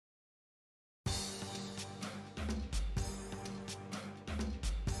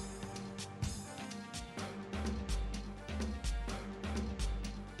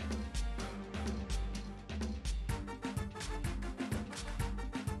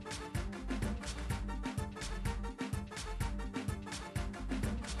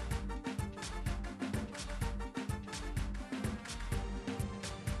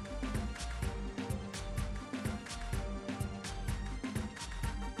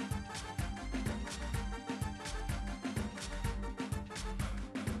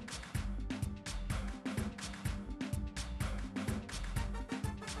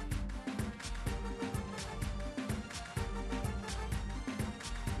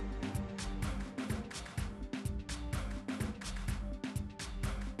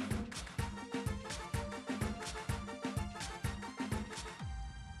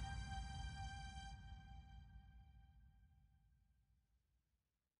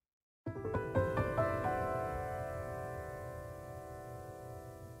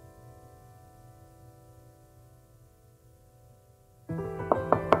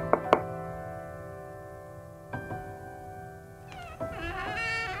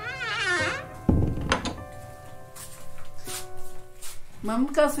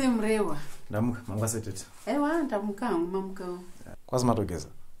Mamuka semrewa. Ndamuka, mamuka setete. Ewa, ndamuka mamuka. Kwazi matogeza.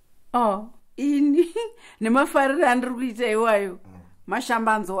 Oh, ini nemafarira andiri kuita iwayo.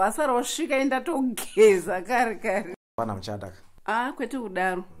 Mashambanzo asara wasvika enda togeza kare. Pana muchadaka. Kwete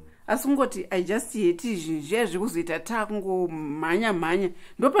kudaro. Asi ngoti I just hate zvinhu zvekuzoita takungomhanya.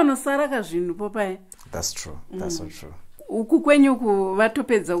 Ndopanosara kazvinhu popai. That's true. That's so true. Uku kwenyu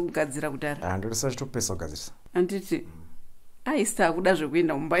kuvatopedza kugadzira kudara. Ndorisa chitopesa kugadzira. Anditi aisa kuda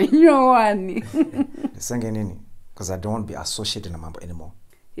zvekuenda mumba nyowani. Ndisenge nini? Because I don't want to be associated namambo anymore.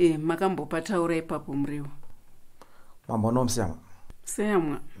 Makambopataura ipapo muriwo. Mambo unomsiyamwa?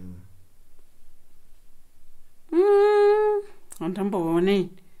 Siyamwa. Andamboonei.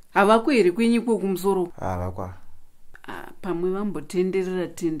 Havakwiri kwenyiko kumusoro. Havakwa. Pamwe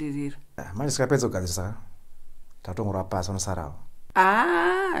vambotenderera. Manje sikapedza kugadzira saka. Tatongora pasi unosarawo.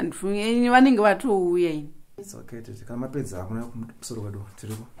 Ndifunge vanenge vatouya ini. It's okay, tete. Kana mapedza hakuna kumusoro kwedu.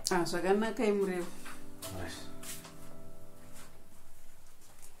 Tiriko. Zvakanaka imureva.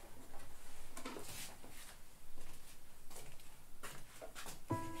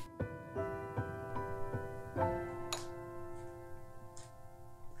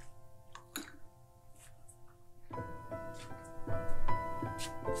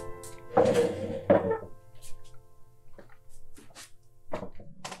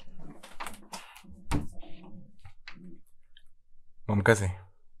 Mkazi.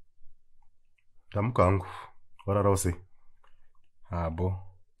 Tamuka wangu. Warara usi. Bo.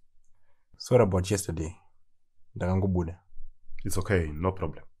 Sorry about yesterday. Ndakangobuda. It's okay, no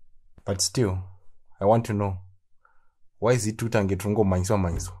problem. But still, I want to know. Why is it tutange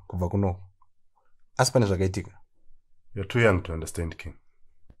manyiso kubva kuno? Asipane zvakaitika. You're too young to understand, King.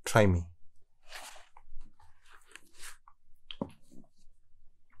 Try me.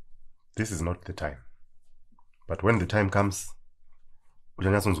 This is not the time. But when the time comes,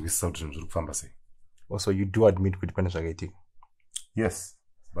 also, you do admit with Panashagati? Yes,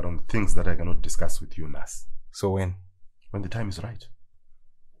 but on things that I cannot discuss with you, Nas. So when? When the time is right.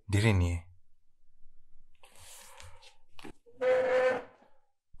 Didn't you?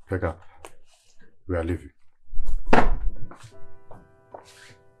 Pick up. We are leaving.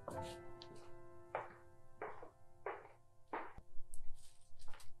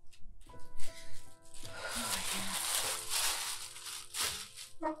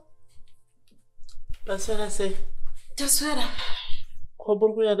 Paswera sei? Taswera.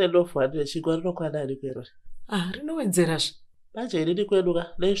 Kwaburi kuyana lofu hadi chigwa rinokwana ari kwero. Rinowedzerazve. Manje riri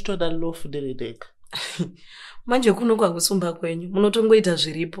kweduka nechitoda lofu ndirideka. Manje kuno kwakusumba kwenyu munotongoita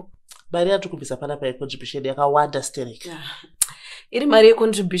zviripo. Mari yatukubvisa panapa yecontribution yakawanda sterek. Iri mari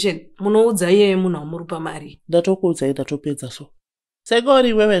yecontribution munoudza iye munhu wamurupa mari. Ndatokuudzai ndatopedza so. Sengori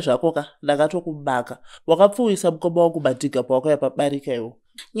iwewe zvakoka ndakatokubaka. Wakapfuwisa mukoma wangu madhiga pawakauya pabarika iwo.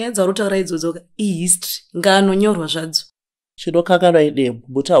 Nyaya dzauritaura idzodzoka ihistory ngaanonyorwa zvadzo. Chinokanganwa idembo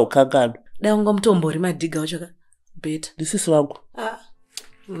muti haukanganwa. Dai unga mutombori madhiga wachaka beta. Ndisisi wangu.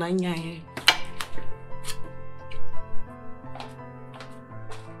 Nanyaya.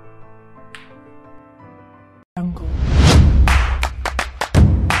 Uncle.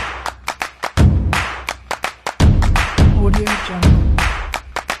 Audio Jungle.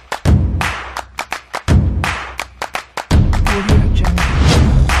 Audio Jungle.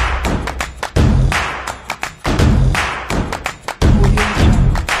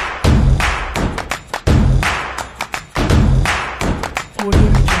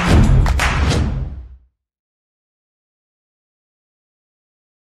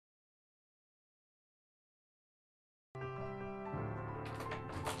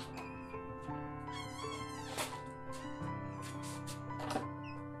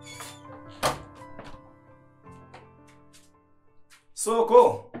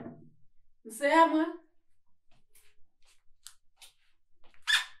 Soko. Mseyamwa.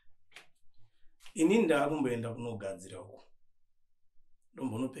 Ini ndakumboenda kunogadzira uko.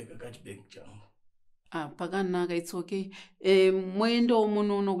 Ndombonopeka kachibegi changu. Pakanaka, it's okay. Moendawo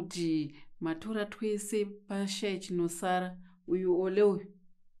munoona kuti matora twese pashaya chinosara uyu ole uyu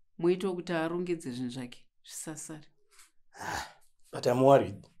moita kuti arongedze zvinhu zvake zvisasare. But I'm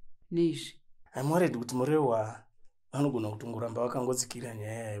worried. Neizvi? I'm worried kuti murewa vanogona kutongoramba vakangotsikira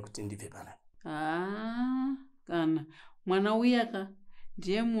nyaya yekuti ndibve panapa. Kana mwana uyaka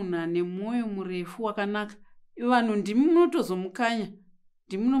ndiye munhu ane mwoyo murefu wakanaka. Ivanhu ndimi munotozomukanya,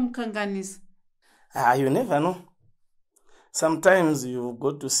 ndimi munomukanganisa. You never know. Sometimes you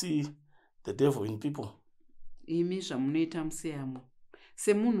got to see the devil in people. Imi zvamunoita Museyamwa.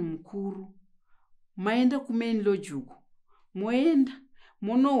 Semunhu mukuru, maenda kumain lodge uko. Moenda,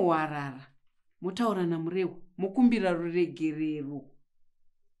 monohwarara, motaura namurewa, mokumbira ruregerero.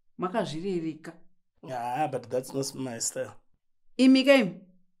 makazvirereka. But that's not my style. Imi kaimi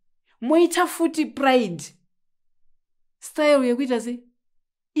moita futi pride style yekuita sei?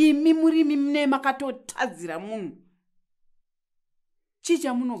 Imi murimi mune makatotadzira munhu.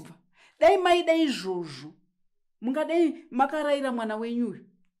 Chicha munobva dai maida izvozvo mungadai makarayira mwana wenyuyo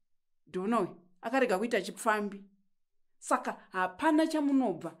ndonowe akarega kuita chipfambi. Saka hapana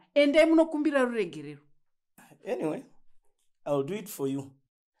chamunobva, endai munokumbira ruregerero. Anyway, I'll do it for you.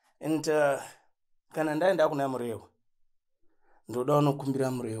 And kana ndaenda kuna murewa ndoda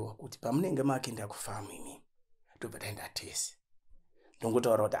unokumbira murewa kuti pamunenge makienda kufamu imi tobva taenda tese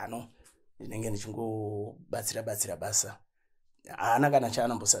ndongotaura kuti ano ndinenge ndichingobatsira basa haana kana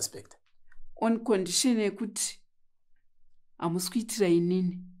chaanombosuspect On condition yekuti hamusi kuitira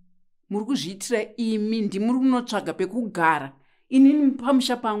inini, muri kuzviitira imi. Ndimuri kunotsvaga pekugara inini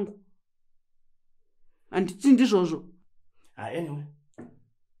pamusha pangu. Handiti ndizvozvo. Anyway,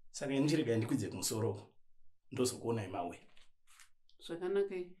 saka ndiriga ndikwidze kumusoro ndozokuona imawe.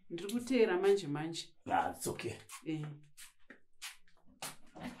 Zvakanaka, ndiri kuteera manje. It's okay.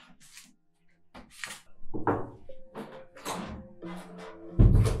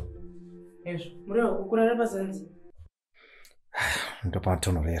 Muriwo kurara pazanzi.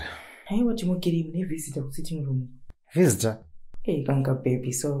 Ndopatonorera. Haiwa timukiri mune visitor kusitting room. Visitor? Hey, kanga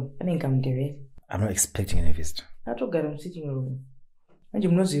baby, so anenge mundevere. I'm not expecting any visitor. Atogara musitting room. Manje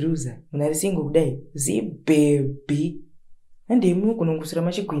munozviruza. Munari single kudai. Baby. Ande munogunongusira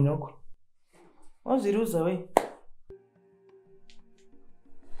machigwinoko. Wazviruza we.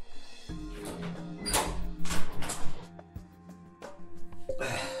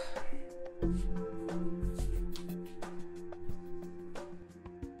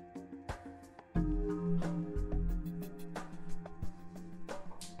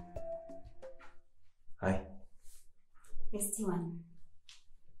 Hi. Best one.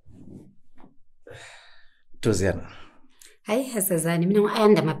 Toziana. Hai hasazani mina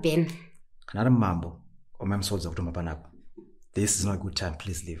ayanda mapeni. Kana mambo omamsodza kutoma panapo. This is not a good time,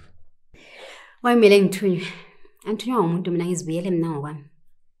 please leave. Wayimele ngithunywe. Anthunywa umuntu mina ngizibuyele mina ngokwami.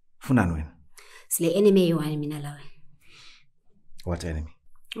 Funani wena? Sile enemy yiwani mina lawe. What enemy?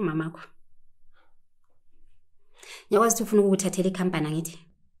 Umamakho. Nyakwazi ufuna ukuthathela ikhampani ngithi.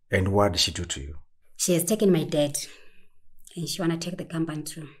 And what did she do to you? She has taken my dad. And she wanna take the company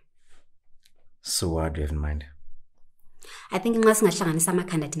too. So what do you have in mind? I think nxa singahlanganisa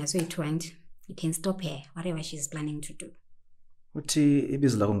amakhanda thina soyi-20, you can stop her, whatever she's planning to do. Uthi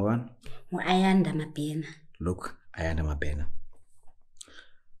ibizo lakho ngubani? Ayanda Mabena. Look, Ayanda Mabena.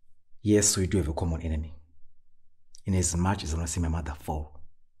 Yes, we do have a common enemy. In as much as I want to see my mother fall,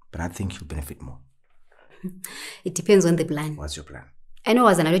 but I think you'll benefit more. It depends on the plan. What's your plan? I know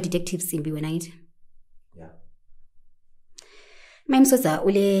I was another detective Simbi when I did. Yeah. Mamsoza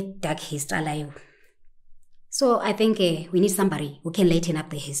ule dark history alayo. So I think we need somebody who can lighten up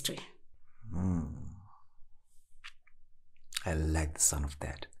the history. I like the sound of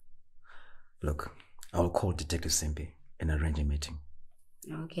that. Look, I'll call Detective Simbi and arrange a meeting.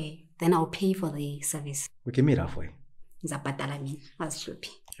 Okay, then I'll pay for the service. We can meet halfway. Zapatala mean, as should be.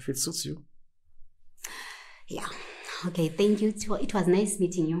 If it suits you. Yeah. Okay, thank you. It was nice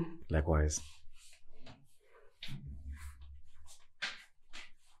meeting you. Likewise.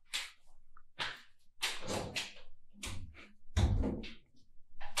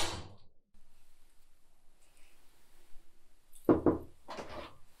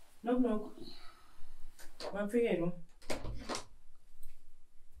 Knock. Mapfekero.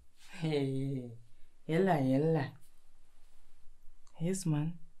 Hey. Yella. Yes,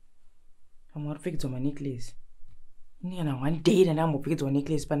 man. I'm not fixed on my necklace. Nina one day and I'm fixed on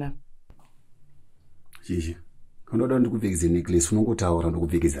necklace pana. Chichi. Unoda ndikupfekidze necklace unongotaura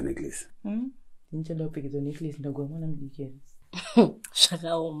ndikupfekidza necklace. Ndinchada kupfekidza necklace ndagwa mwana mudikere.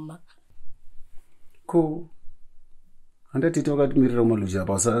 Zvakaoma. Ko. Handati takatimirira maluja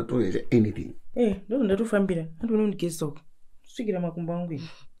apa usatoita anything. Ndo ndatofambira. Handinoona ndigesto. Svikira makumbo angu.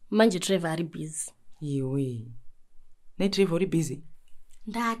 Manje Trevor ari busy. Iwe. Ne Trevor uri busy.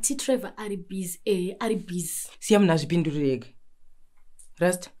 Ndati Trevor ari busy. Ari busy. Siya munazvipindurira ega.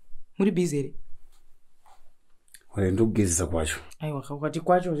 Rasta. Muri busy ere? Wale ndokugezesa kwacho. Aiwa kwati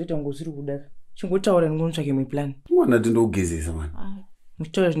kwacho zvoita ngo zviri kudaka. Chingotaura ndingotsvake my plan. Mwana ndokugezesa man.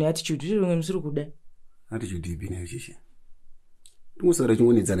 Muchitaura zvine attitude zviri musiri kuda. Attitude ipi nayo chichi. Ndingosara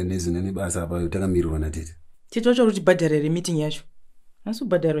chingonetsana nezvine nebasa apa takamirirwa natete. Tete wacho kuti bhadharire meeting yacho. Nasu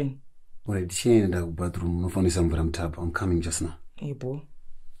bhadharweni. Wale tichienda kubathroom unofanisa mvura mutapa. I'm coming just now. Ebo.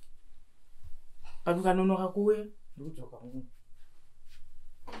 Pakanonoka kuwe ndikudzoka munhu.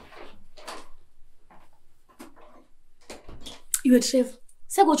 Iwe Trevor,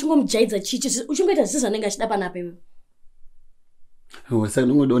 Saka uchingomujaidza chichi uchingoita zvese zvanenge achida panapa iwe. Saka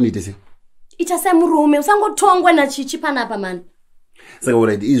ndingoda uniite Ita semurume usangotongwa nachichi panapa man. Saka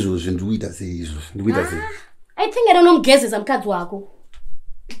alright izvozvo ndikuita sei izvozvo? Ndikuita sei? I think I don't know mugezesa mukadzi wako.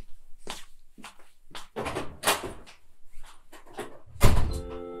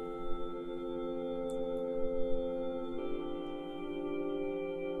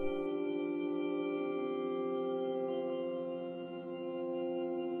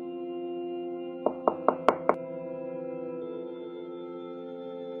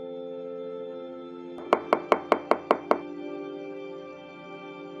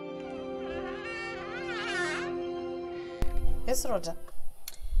 Yes, Roger.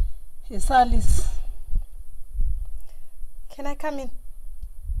 Yes, Alice. Can I come in?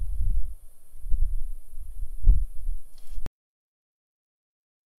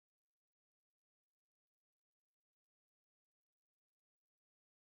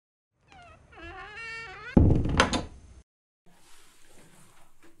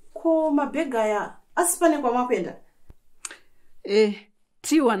 Ko mabhega aya asi pane kwamakwenda?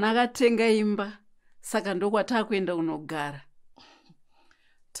 Tiwana akatenga imba saka ndokwata kuenda kunogara.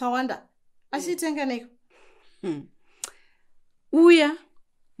 Tawanda, achitenga neko? Uya,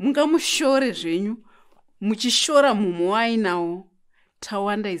 mungamushore zvenyu, muchishora mumwe wainawo.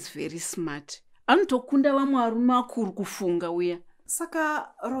 Tawanda is very smart. Anotokunda vamwe varume vakuru kufunga uya.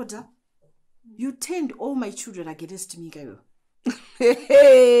 Saka, Rhoda, you turned all my children against me, Gayo.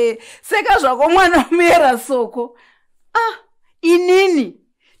 Seka zvako mwana mera soko. Inini.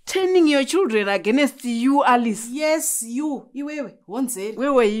 Turning your children against you, Alice. Yes, you. Iwewe, wonzeri.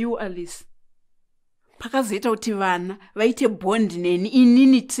 Wewe you, Alice. Pakazoita kuti vana vaite bond neni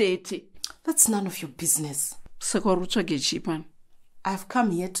inini tete. That's none of your business. Saka rutsvage chipani. I've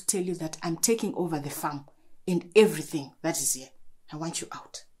come here to tell you that I'm taking over the farm and everything that is here. I want you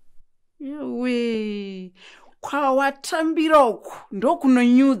out. Yewe. Kwawatambira uku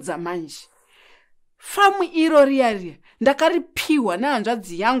ndokunonyudza manje. Famu iro riya ndakaripiwa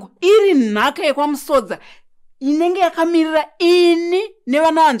nehanzvadzi yangu iri nhaka yekwamusodza inenge yakamirira ini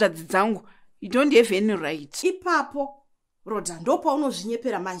nevana hanzvadzi dzangu. You don't have any right. Ipapo, Rhoda,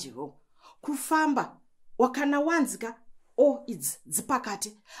 ndopaunozvinyepera manjewo. Kufamba wakana wanzika idzi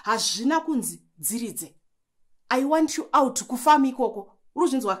dzipakati hazvina kunzi dziridze. I want you out kufama ikoko.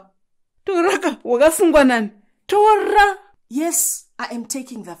 Uruzvinzwa? Toraka wakasungwa nani? Tora. Yes, I am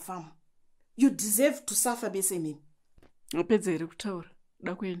taking the farm. You deserve to suffer bese mimi. Apedza here kutaura.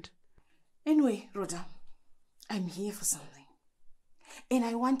 Da kuenda. Anyway, Rhoda, I'm here for something. And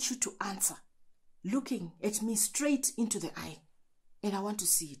I want you to answer, looking at me straight into the eye. And I want to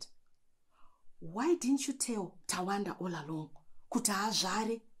see it. Why didn't you tell Tawanda all along? Kuti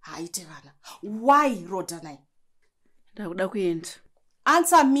hazvare haite vana. Why, Rhoda nai? Ndakuda kuenda.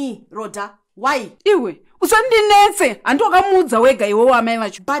 Answer me, Rhoda. Why? Iwe, usandinetse. Andokamudza wega iwe wamai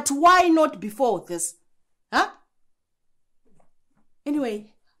vacho. But why not before this? Huh?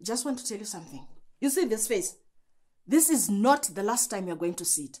 Anyway, just want to tell you something. You see this face? This is not the last time you're going to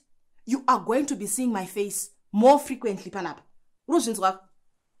see it. You are going to be seeing my face more frequently, Panapa. Ruzhinzwa.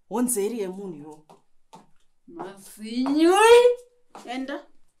 Wonzeri emunhu yo. Masinyui. Enda.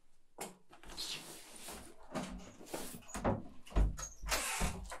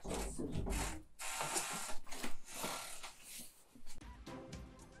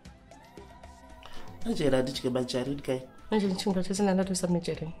 Ajera ndidye majari kai. Manje ndichinga chesina ndatoisa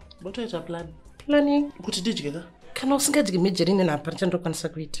mejerini. Botoita plan. Planning. Kuti ndidye ka? Kana usingadyi mejerini napa ndichandokwanisa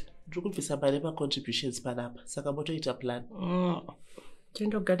kuita. Ndiri kubvisa mari macontributions panapa. Saka botoita plan.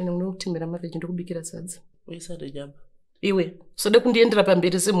 Chendogari nemunokutimbira mareji ndokubikira sadza. Uisa nenyama. Iwe, sode kundiendera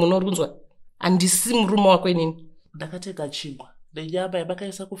pamberi semunhu uri kunzwa. Handisi murume wako inini. Ndakatenga chingwa. Nenyama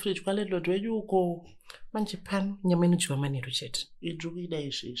yamakaisa kufridge kwalandlord wenyu uko. Manje pano nyama inodyiwa manheru chete. Ndiri kuida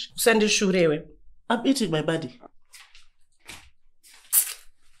izvezvi. Usandishure iwe. I'm eating my body.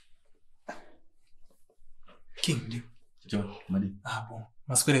 King, Joe, Madi. Bon.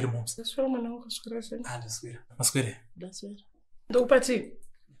 Masquerade moms. Ndaswera mwana wangu aswera sei. Ndaswera. Masquerade. Ndaswera. Ndokupati.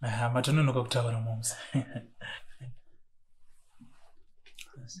 Matanonoka kutaura moms.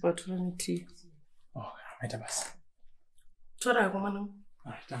 Batura neti. Maita basi. Tora yako mwana.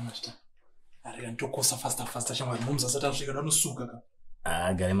 Tamashita. Ari ntokosa faster shamwari moms asati asvika ndanosuka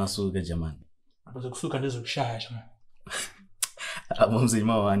ka. Gare masuka jamani. Apaza kusuka ndezokushaya shamwari. Moms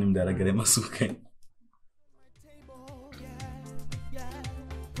imawani mdara gare masuka.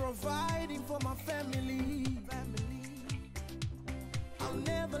 Providing for my family. I'll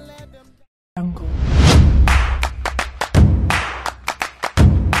never let them Jungle.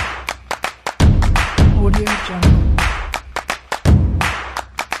 Audio Jungle.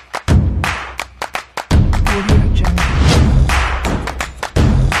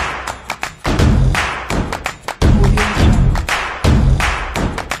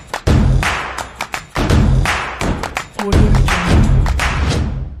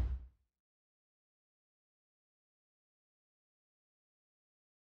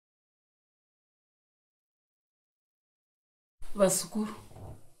 Vasukuru,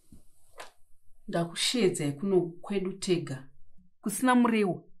 ndakushedzai kuno kwedu tega kusina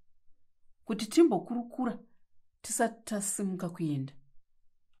murewa kuti timbokurukura tisati tasimuka kuenda.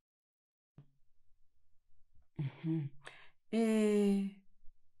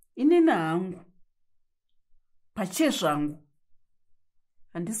 Inini hangu pachezvangu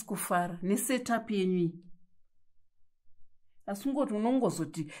handisi kufara nesetup yenyu iyi, asi ngoti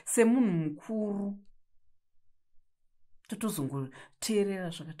unongozoti semunhu mukuru totozongoteerera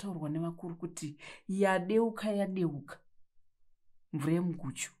zvakataurwa nevakuru kuti yadeuka mvura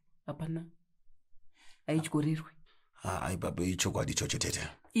yemuguchu hapana haidyorerwe. Ai baba, ichokwadi ichocho tete.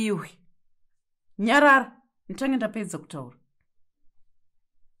 Iwe nyarara, nditange ndapedza kutaura.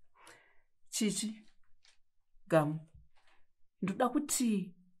 Chichi Gamu, ndoda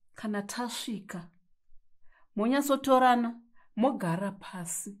kuti kana tasvika monyatsotorana, mogara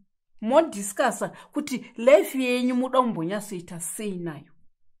pasi, modiscasa kuti life yenyu muda kumbonyatsoita sei nayo.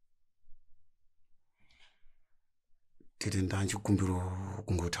 Tete, ndanchikumbira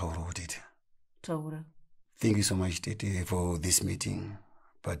kungotaurawo tete. Taura. Thank you so much tete for this meeting,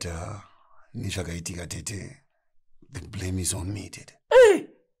 but nizvakaitika tete, the blame is on me tete. Hey,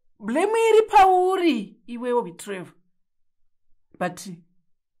 blame iri pauri iwewe Trevor. But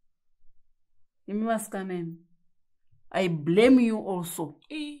imi masikana imi, I blame you also.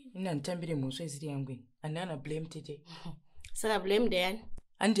 Ina nitambire muswe ziri yangwini. Anana blame tete. Saka blame ndeyani?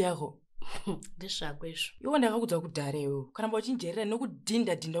 Andi yako. Ndishako izvo. Iwo ndakakudza kudhara iwewe. Kana mbochinjerera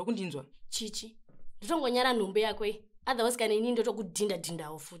nokudhinda ukundinzwa. Chichi, nditongonyara nhumbi yako iyi. Otherwise kana inini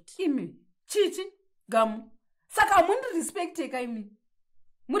ndotokudhinda futi. Imi, Chichi, Gamu. Saka hamundi respecteka imi.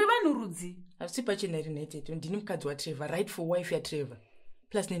 Muri vanhu rudzi. Asi pachena iri netete, ndini mukadzi waTrevor, right for wife yaTrevor.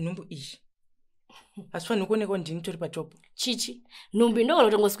 Plus nenhumbu iyi. Asi fanhu kuoneka ndini tori pachopo. Chichi, nhumbi ndogona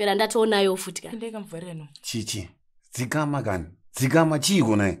kutongoswera ndatoonayo futi kana. Ndeka muvharira no. Chichi, dzikama kani? Dzikama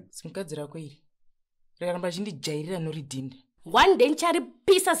chiko naye. Simukadzi rako iri. Rekaramba chindijairira noridhinda. One day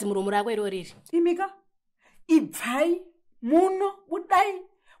ncharipisa zimuromo rako iro riri. Imika, ibvai, muno, budai,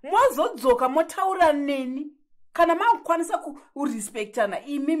 mwazodzoka motaura neni. Kana makukwanisa kurespectana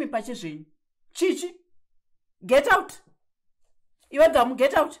imimi pache zvenyu. Chichi, get out. Iwe Gamu,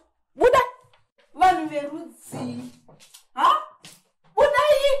 get out. Buda. Vanhu verudzi. Ha?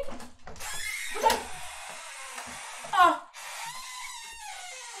 Budai. Budai.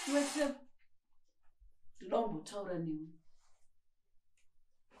 Iwe Trevor, ndoda kumbotaura newe.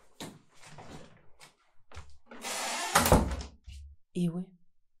 Iwe,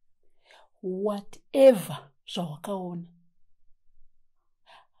 whatever zvawakaona,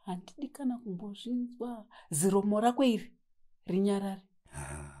 handidi kana kumbozvinzwa ziromo rako iri rinyarare.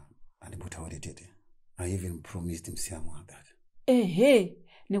 Handimbotaure tete. I even promised him Siamu that. Ehe,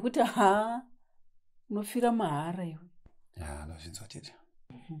 nekuti unofira mahara iwe. Ndozvinzwa tete.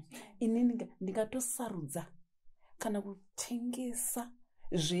 Inini ndingatosarudza kana kutengesa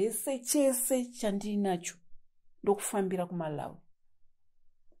zvese chese chandinacho ndokufambira kuMalawi.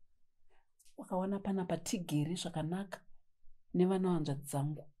 Wakaona panapa tigere zvakanaka nevana vanzvadzi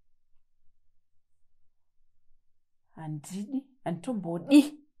dzangu.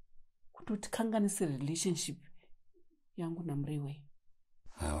 Handitombodi kuti utikanganise relationship yangu namurewe.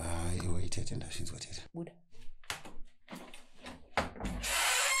 Iwe tete, ndazvinzwa tete. Buda.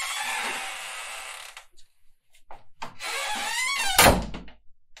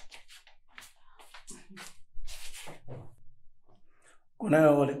 Kuna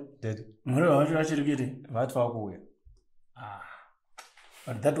ole dad murewa wacho achirikiti vati vakuuya.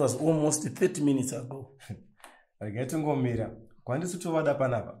 But that was almost 30 minutes ago. Regai tingomira kwandisi tovada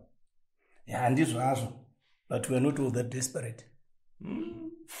panapa. Yeah, handizvo hazvo, but we are not all that desperate.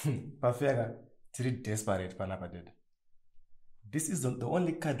 Pafeka tiri desperate panapa dad. This is the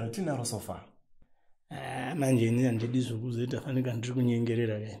only card ratinaro so far. Manje ini handidi zvokuzoita fanika ndiri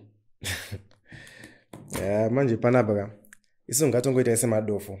kunyengerera kani. Manje panapa ka isu ngatongoita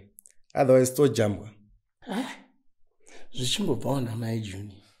semadofu, otherwise tojambwa. Zvichingobvawo namai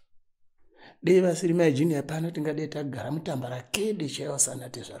Juni. Dei vasiri mai Juni apano tingadei tagara mutambara kede chaiwo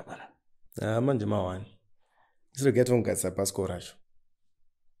sanate zvari panapa. Manje mawani isiregai tongadzisa pasiko racho.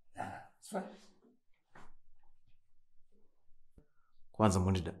 Kwanza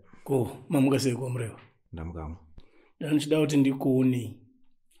mundida mamuka sei kwamurewa? Ndamukamo. Ndanochida kuti ndikuonei.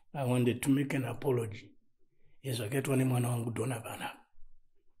 I wanted to make an apology yezvakaitwa nemwana wangu Donna panapa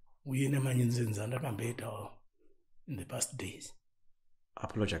uye nemanyenzenza ndakamboitawo in the past days.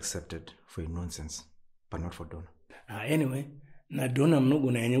 Apology accepted for your nonsense, but not for Donna. Anyway, naDonna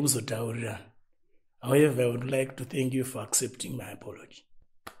munogona yenye kuzotaurirana. However, I would like to thank you for accepting my apology.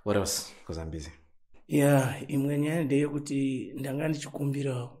 What else? Because I'm busy. ya imwe nyaya ndeyekuti ndanga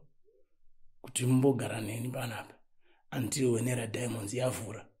ndichikumbirawo kuti mumbogara neni panapa until Wenera Diamonds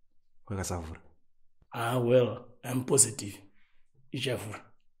yavhura. Kwakasavhura? Well, I'm positive ichavhura.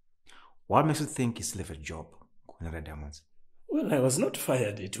 What makes you think you still have a job, Wenera Diamonds? Well, I was not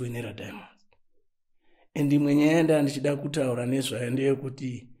fired at Wenera Diamonds. And imwe nyaya ndandichida kutaura nezvayo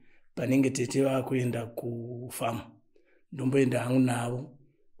ndeyekuti panenge tete vakuenda kufamu ndomboenda hangu navo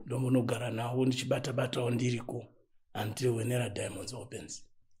ndombonogara navo ndichibata-batawo ndiriko until Wenera Diamonds opens.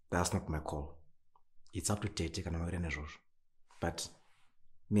 That's not my call. It's up to Tete kana mavirene zvozvo. But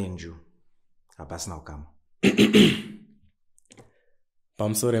me and you hapasina kukama.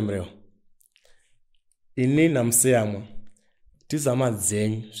 Pamusoro mreo. Ini namuseyamwe tizama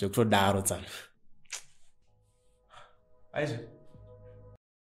dzenyu zvekutodaro tsana. Aizve.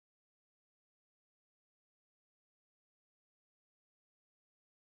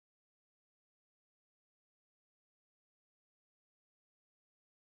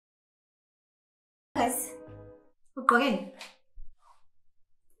 Marcus, ugqokeni?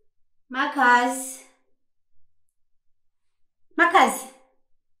 Marcus. Marcus.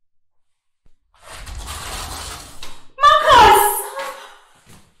 Marcus.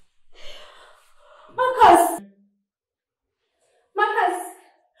 Marcus. Marcus.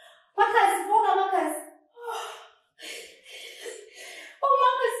 Marcus, buka Marcus. Oh,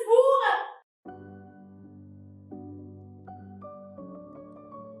 Marcus, buka.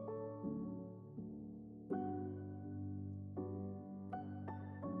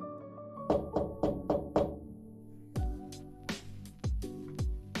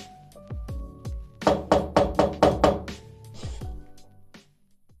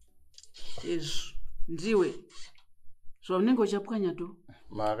 Izvo ndiwe zvaunenge uchapwanya to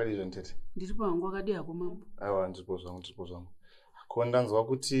Maakadizvo ntete. ndiri pangu akadi yako mambo. Aiwa ndiripo zvangu. Ko ndanzwa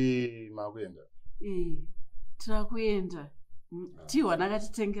kuti makuenda. Tirakuenda. Tihwana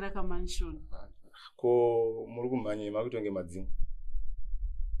akatitengera kamanshoni. Ko muri kumhanya makutonge madzingu.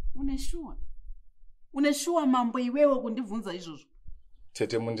 Une shuwa mambo iwewe kundibvunza izvozvo.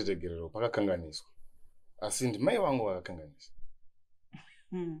 Tete mundiregerero pakakanganiswa. Asi ndi mai vangu vakakanganisa.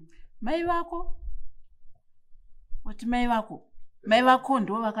 Mai vako? Wati mai vako? Mai vako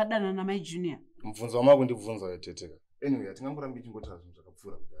ndo vakadana na mai junior. Mubvunzo wamako ndibvunza weteteka. Anyway, atingangorambi chingotara zvinhu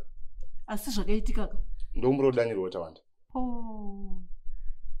zvakapfuura kudara. Asi zvakaitika ka? Ndomurodanyiro wotawanda.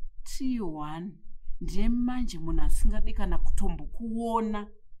 T1 ndiye manje munhu asingadi kana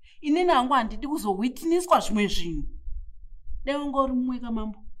kutombokuona. Inini hangu handidi kuzowitnesswa zvimwe zvinhu. Dai ungori mumwe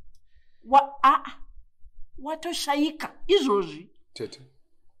kamambo. Watoshayika izvozvi. Tete,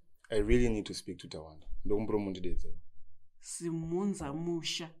 I really need to speak to Tawanda. Ndokumbromundidedzera. Simunza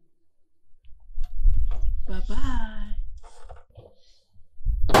musha. Bye bye.